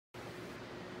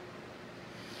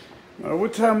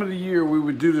What time of the year we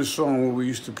would do this song when we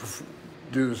used to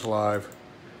do this live?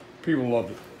 People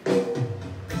loved it.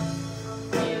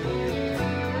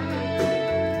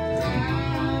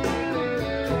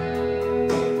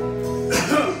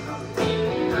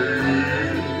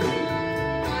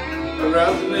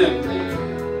 Around then,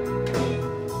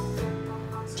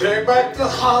 take back the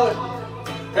holly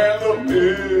and the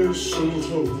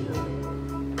mistletoe,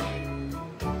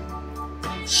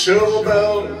 silver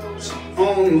bells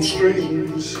on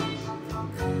strings.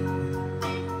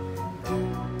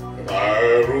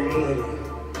 I wrote a letter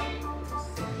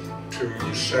to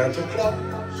Santa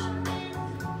Claus.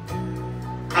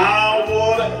 I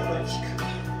would ask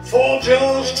for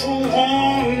just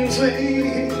one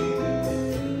thing.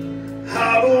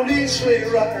 I don't need sleigh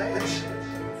rides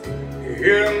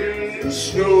in the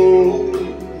snow.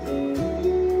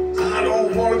 I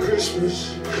don't want a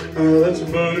Christmas that's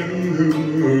blue.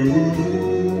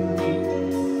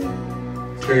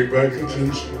 Take back the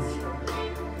tinsel,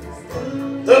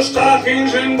 the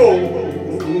stockings and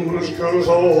bows, 'cause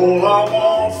all I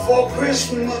want for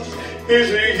Christmas is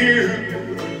you.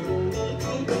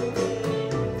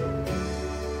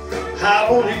 I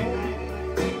don't need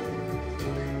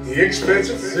the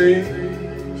expensive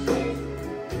things,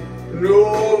 no,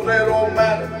 they don't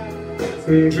matter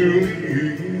to me.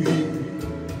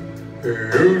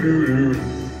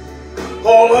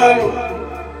 All I know,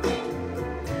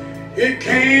 it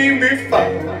can't be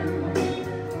found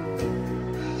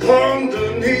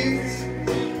underneath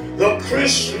the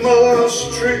Christmas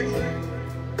tree.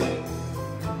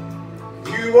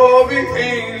 You are the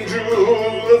angel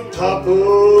at the top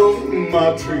of my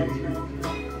tree.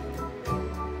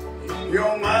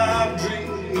 You're my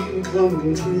dream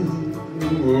come true.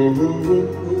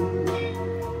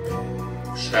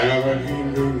 Santa came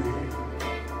to me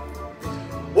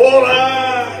what I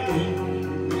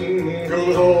need,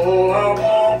 'cause all I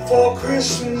want for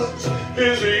Christmas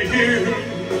is you.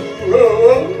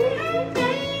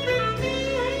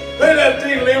 Play that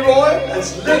thing, Leroy.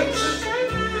 That's lips.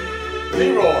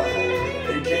 Leroy,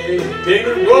 a.k.a.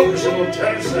 David Wilkerson on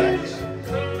tenor sax.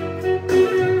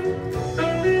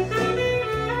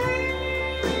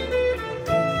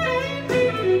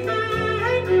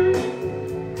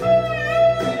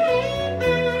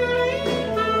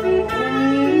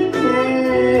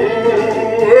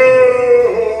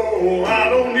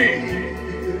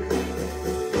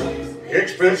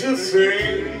 Expensive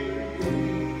things,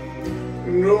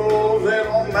 no, they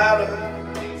don't matter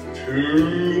to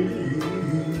me.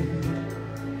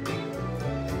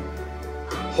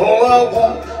 All I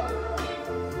want,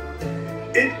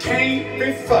 it can't be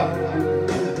found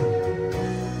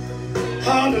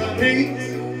underneath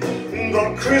the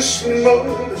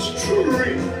Christmas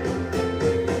tree.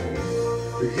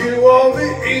 You are the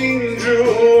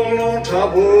angel on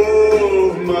top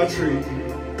of my tree.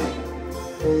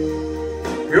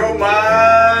 You're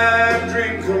my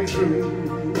dream come true.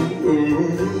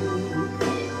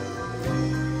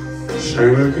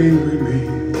 Santa came with me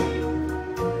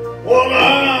what I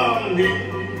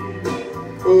need,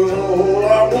 'cause all I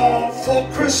want for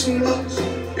Christmas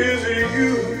is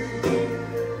you.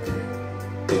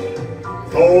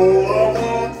 All I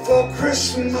want for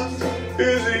Christmas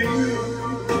is you.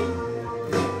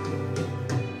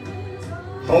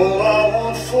 All I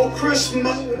want for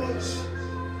Christmas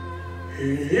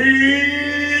is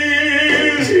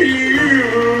you.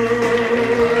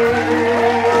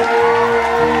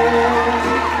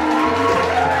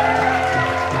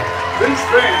 Vince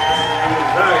Vance and the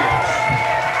Values.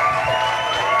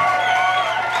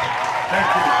 Thank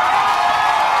you.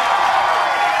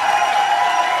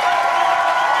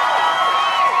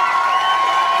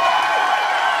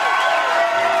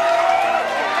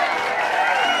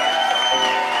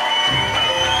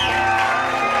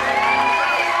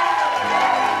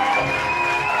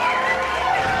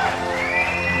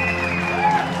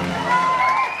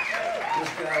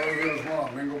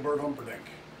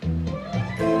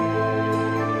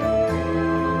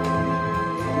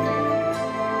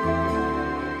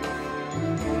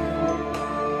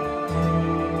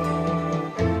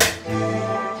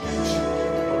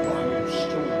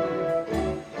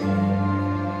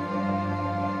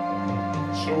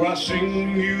 So I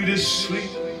sing you to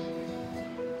sleep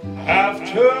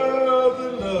after the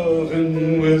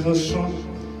loving with a song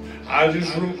I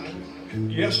just wrote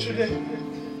yesterday,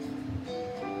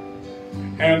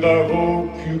 and I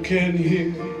hope you can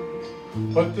hear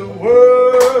what the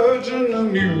words and the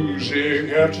music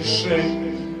have to say.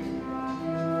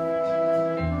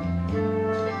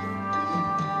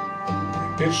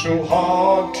 It's so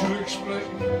hard to explain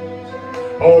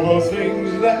all the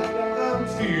things that I'm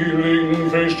feeling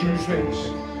face to face.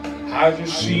 I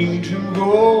just seem to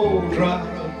go dry.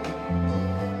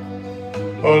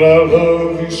 But I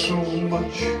love you so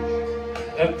much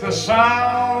that the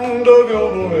sound of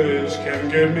your voice can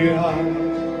get me high.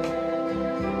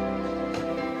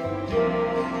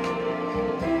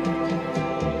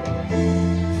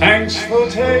 Thanks for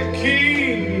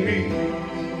taking me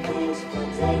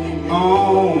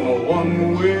on a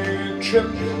one-way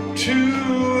trip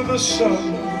to the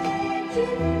sun.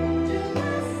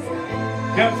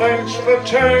 And thanks for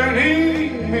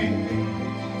turning me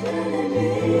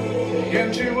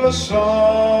into a someone.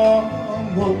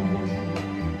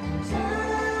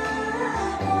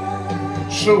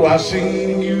 So I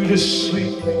sing you to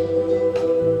sleep.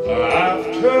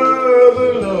 After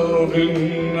the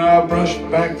loving, I brush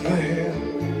back the hair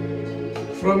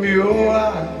from your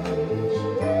eyes.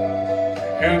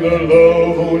 And the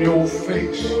love on your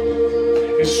face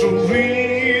is so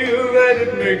real that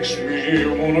it makes me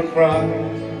wanna cry.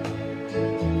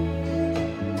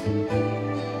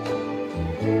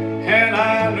 And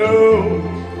I know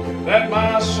that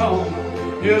my song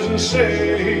isn't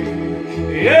saying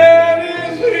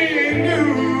anything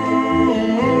new.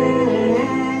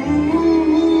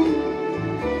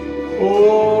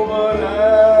 Oh, but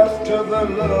after the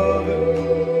loving,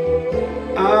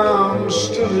 I'm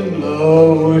still in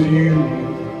love with you.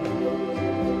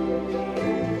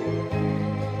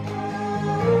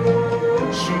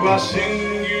 So I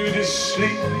sing you to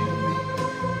sleep.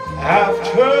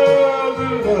 After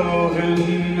the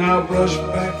loving, I brush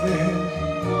back the hair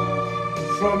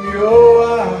from your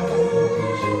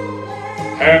eyes.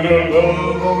 And the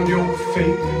love on your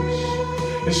face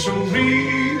is so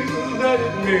real that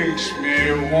it makes me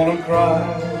wanna cry.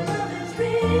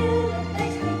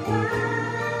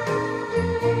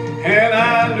 And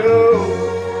I know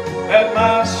that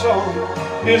my song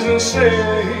isn't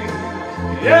saying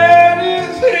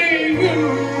anything new.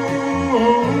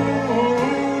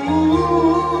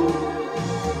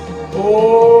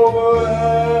 Oh, but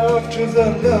after the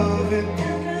loving,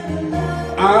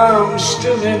 I'm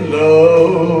still in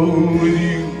love with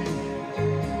you.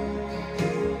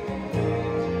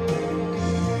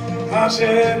 I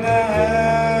said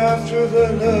after the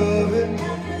loving,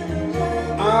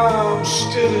 I'm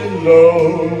still in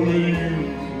love with you.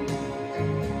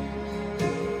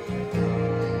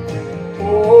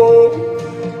 Oh,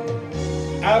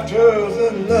 after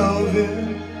the loving,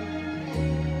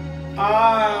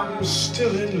 I'm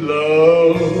still in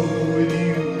love with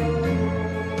you.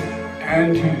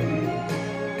 And you,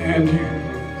 and you,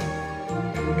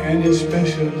 and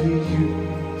especially you.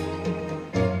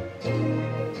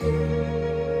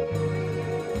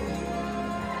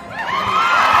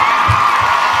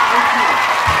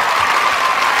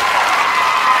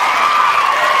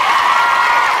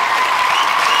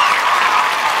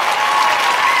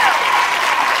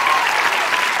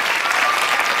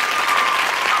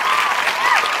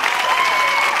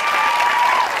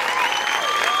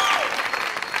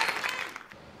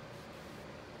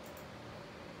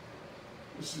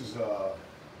 This is,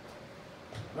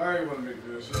 Larry wanted me to do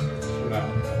this for now.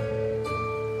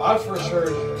 I first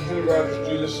heard kindergartners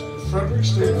do this at Frederick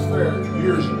State Fair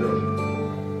years ago.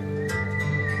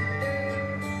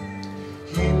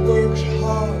 He works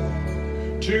hard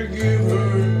to give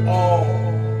her all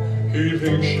he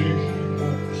thinks she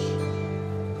wants.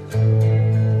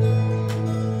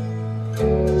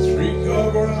 3-car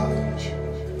garage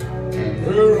and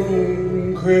her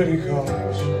own credit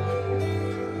cards.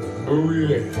 Oh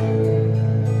yeah.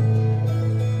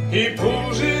 He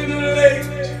pulls in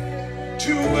late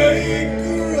to wake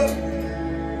her up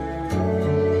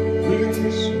with a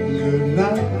good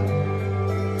night.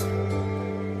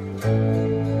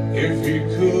 If he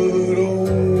could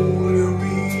only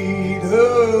read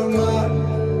her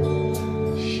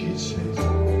mind, she'd say,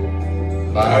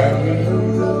 "I'm in a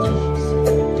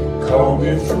rush, call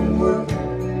me from work,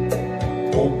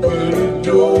 open the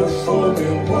door for me,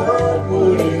 what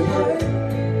would it hurt?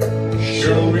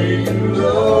 Show me you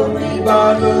love me by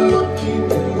the look in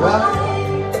your eye.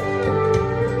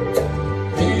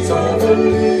 These are the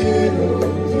little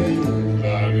things I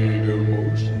need the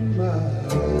most in my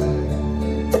life."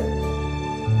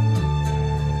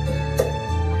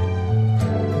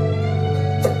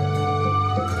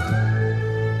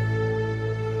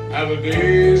 Now the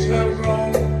days have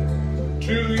grown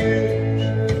 2 years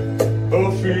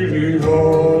of feeling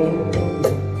all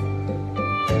alone.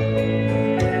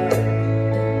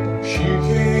 She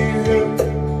can't help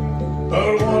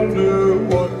but wonder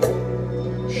what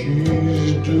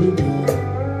she's doing.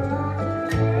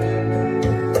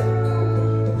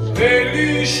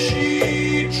 Lately she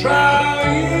tried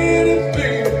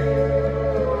anything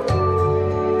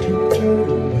to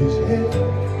turn his head.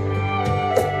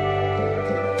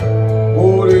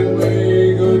 Would it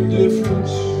make a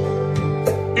difference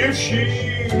if she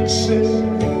said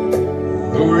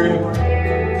the wind?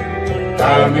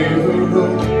 Buy me a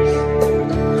rose,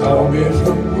 call me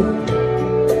from work,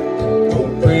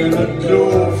 open the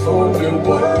door for me,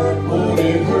 what would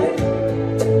it hurt?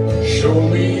 Show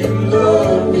me you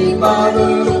love me by the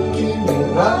look in your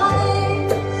eyes.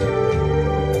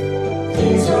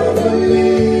 These are the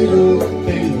little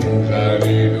things I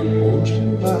need the most in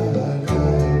my life.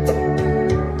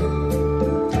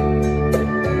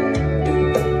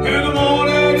 In the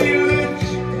morning he lifts,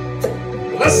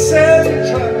 blessed and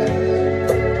tries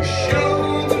to show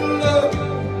the love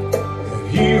that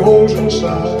he holds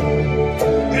inside.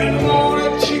 In the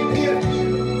morning she gets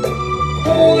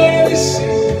all that he sees.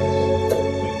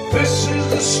 This is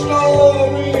the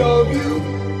story of you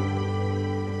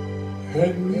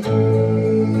and me.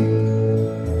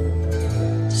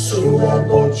 So I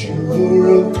bought you a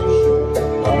rose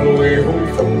on the way home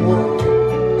from work.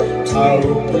 I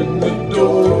opened the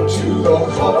door to the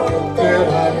heart that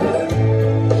I heard.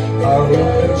 I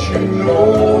hope that you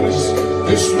notice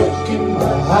this look in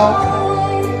my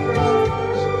eyes.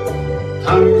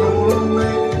 I'm gonna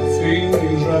make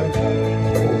things right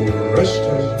for the rest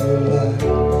of your life.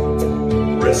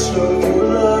 Rest of your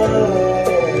life.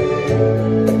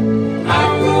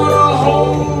 I'm gonna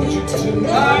hold you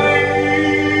tonight.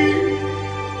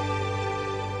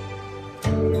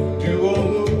 Do all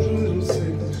those little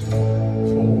things for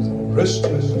the rest of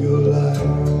your life.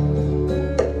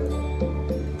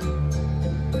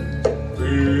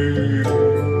 Baby,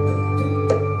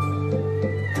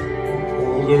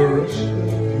 for the rest of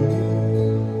your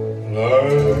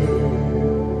life.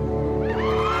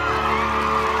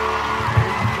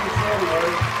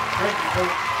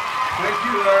 Thank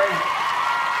you, Larry.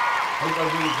 Hope I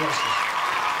did it justice.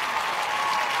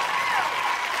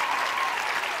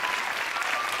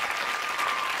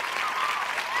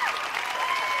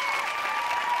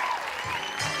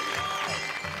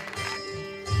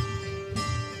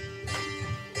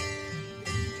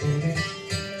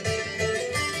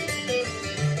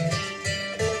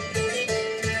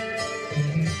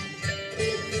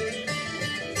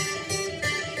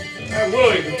 And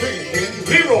Willie, the Piggy King,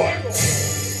 Leroy.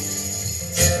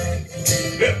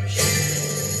 Bips.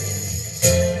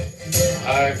 I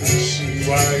can see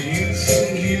why you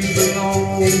think you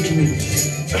belong to me.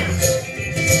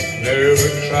 Never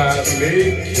try to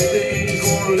make you think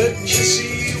or let you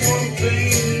see one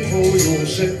thing for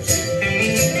yourself.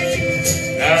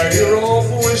 Now you're off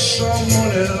with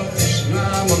someone else and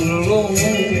I'm alone.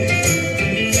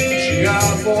 See, I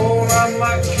thought I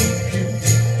might keep you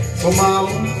for my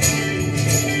own.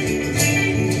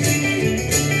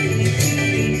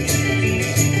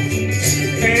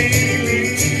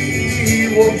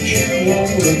 What you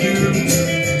wanna do?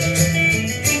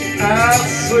 I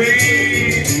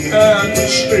think I could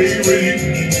stay with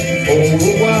you for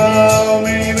a while,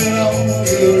 maybe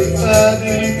longer if I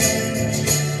do.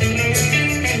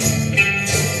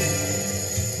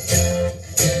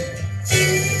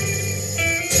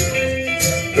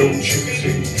 Don't you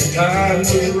think the time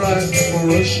was right for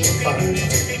us to find?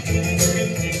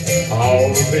 All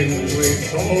the things we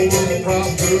thought were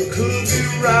proper could be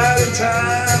right in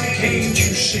time, can't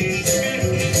you see?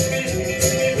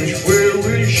 Which way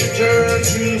we should turn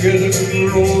together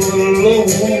or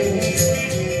alone?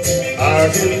 I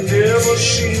can never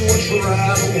see what's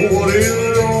right or what is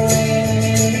wrong.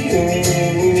 Oh,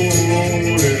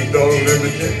 darling, let me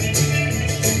tell you,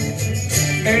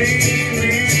 Amy,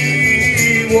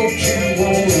 what you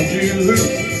wanna do?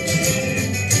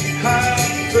 I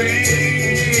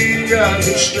think I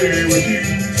could stay with you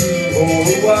for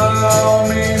a while,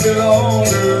 maybe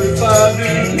longer if I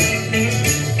do.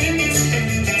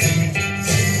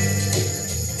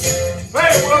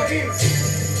 Hey, Rocky,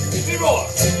 Leroy.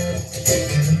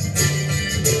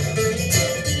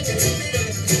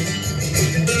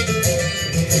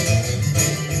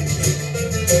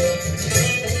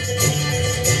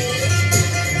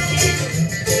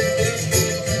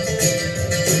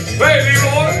 Hey,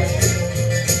 Leroy.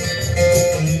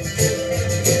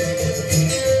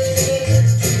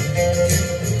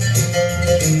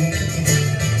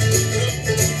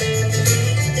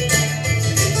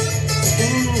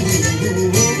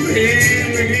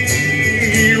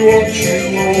 What you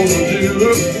wanna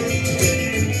do?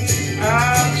 I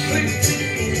think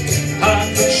I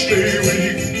could stay with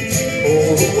you for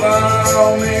a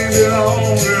while, maybe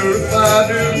longer if I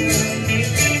do.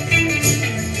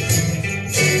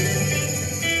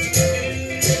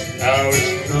 Now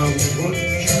it's come to what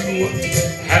you want,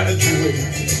 had it your way.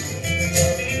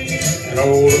 And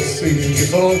all the things you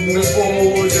thought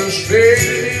before just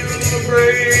faded in the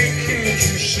break. Can't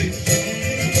you see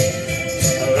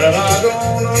that I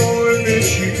don't know if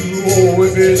it's you or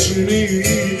if it's me?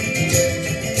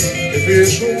 If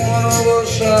it's one of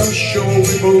us, I'm sure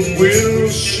we both will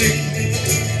see.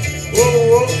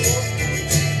 Oh,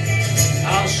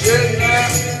 I said now,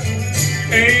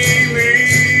 Amy,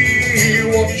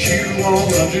 what you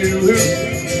wanna do?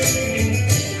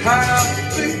 I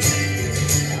think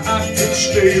I could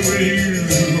stay with you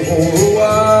for a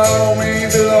while,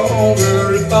 maybe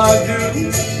longer if I do.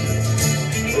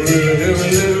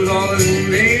 Little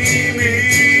darling Amy,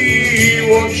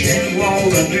 what you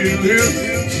wanna do?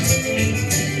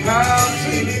 I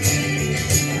think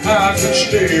I could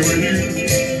stay with you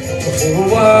for a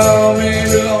while,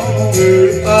 maybe longer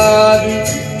if I do.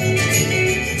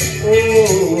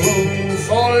 Oh,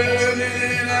 falling in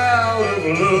and out of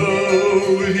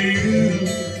love with you,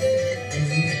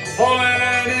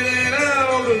 falling in and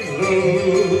out of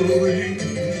love with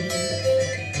you.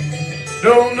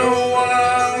 Don't know what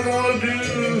I'm gonna do,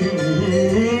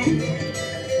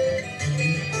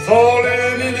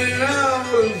 falling in and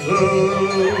out of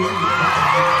love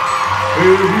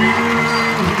with you.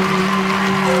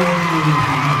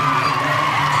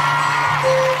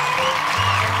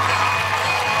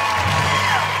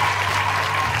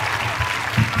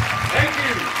 Thank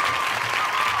you.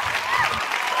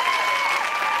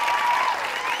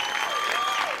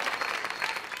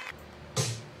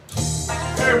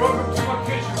 Hey, welcome to my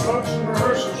kitchen, folks. Some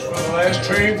rehearsals for the last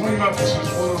train from Memphis. This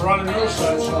is one of the Running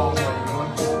Hillside songs I'm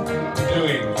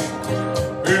doing.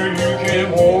 Where you can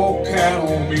walk out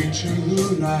on me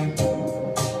tonight.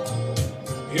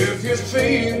 If you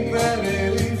think that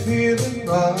it ain't feeling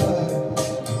right,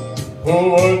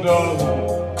 oh darling,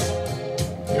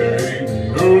 there ain't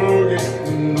no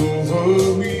getting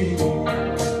over me.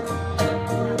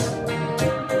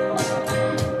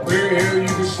 Well, you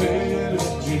can say that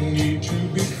you need to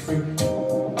be free,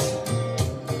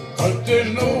 but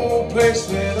there's no place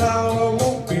that I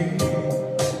won't be.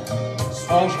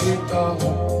 Oh, sweet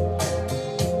darling,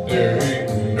 there ain't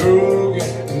no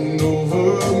getting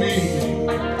over me.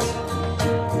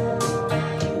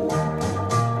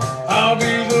 I'll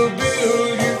be the bill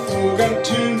you forgot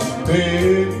to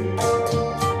pay.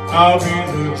 I'll be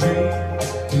the dream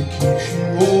that keeps you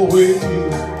awake.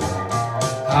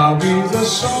 I'll be the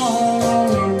song on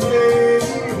the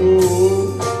radio.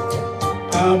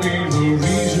 I'll be the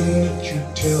reason that you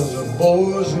tell the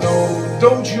boys no.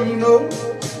 Don't you know?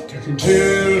 You can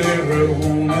tell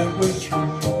everyone that we're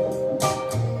through.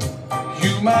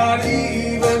 You might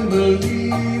even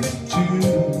believe it too.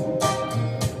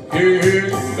 Yeah,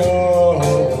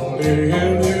 darling,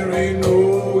 there ain't no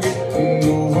getting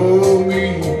over me.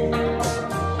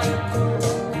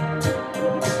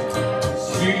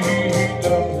 Sweet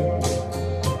darling,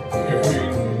 there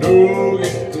ain't no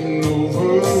getting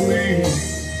over me.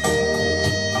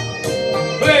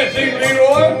 Play that thing,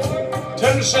 Leroy.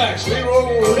 Tenor sax,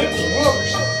 Leroy with lips and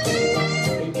hookers.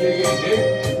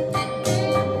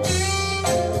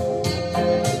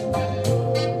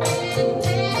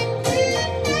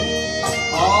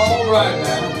 All right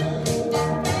now.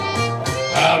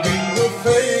 I'll be the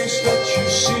face that you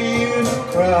see in the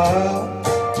crowd.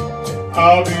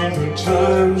 I'll be the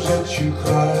times that you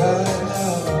cry out.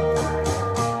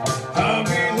 I'll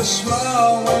be the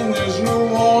smile when there's no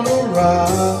one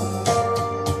around.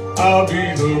 I'll be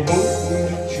the boat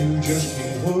that you just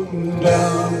keep putting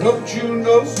down. Don't you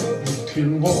know you can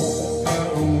walk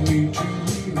out on me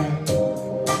tonight?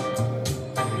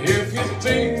 If you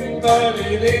think that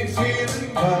it ain't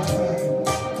feeling right,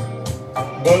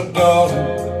 but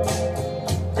darling,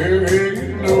 there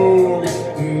ain't no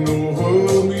getting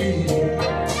over me.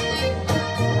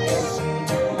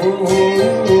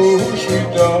 Oh, sweet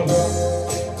darling,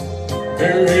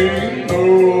 there ain't no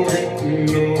getting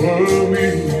over me.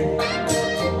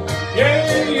 Yeah,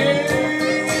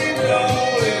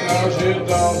 darling, I said,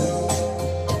 darling,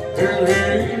 there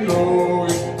ain't no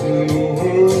getting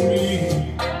over me.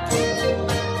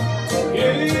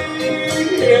 Yeah,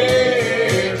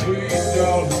 sweet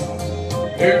darling,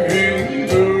 there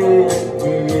ain't no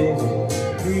getting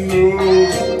over,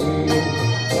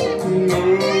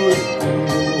 no.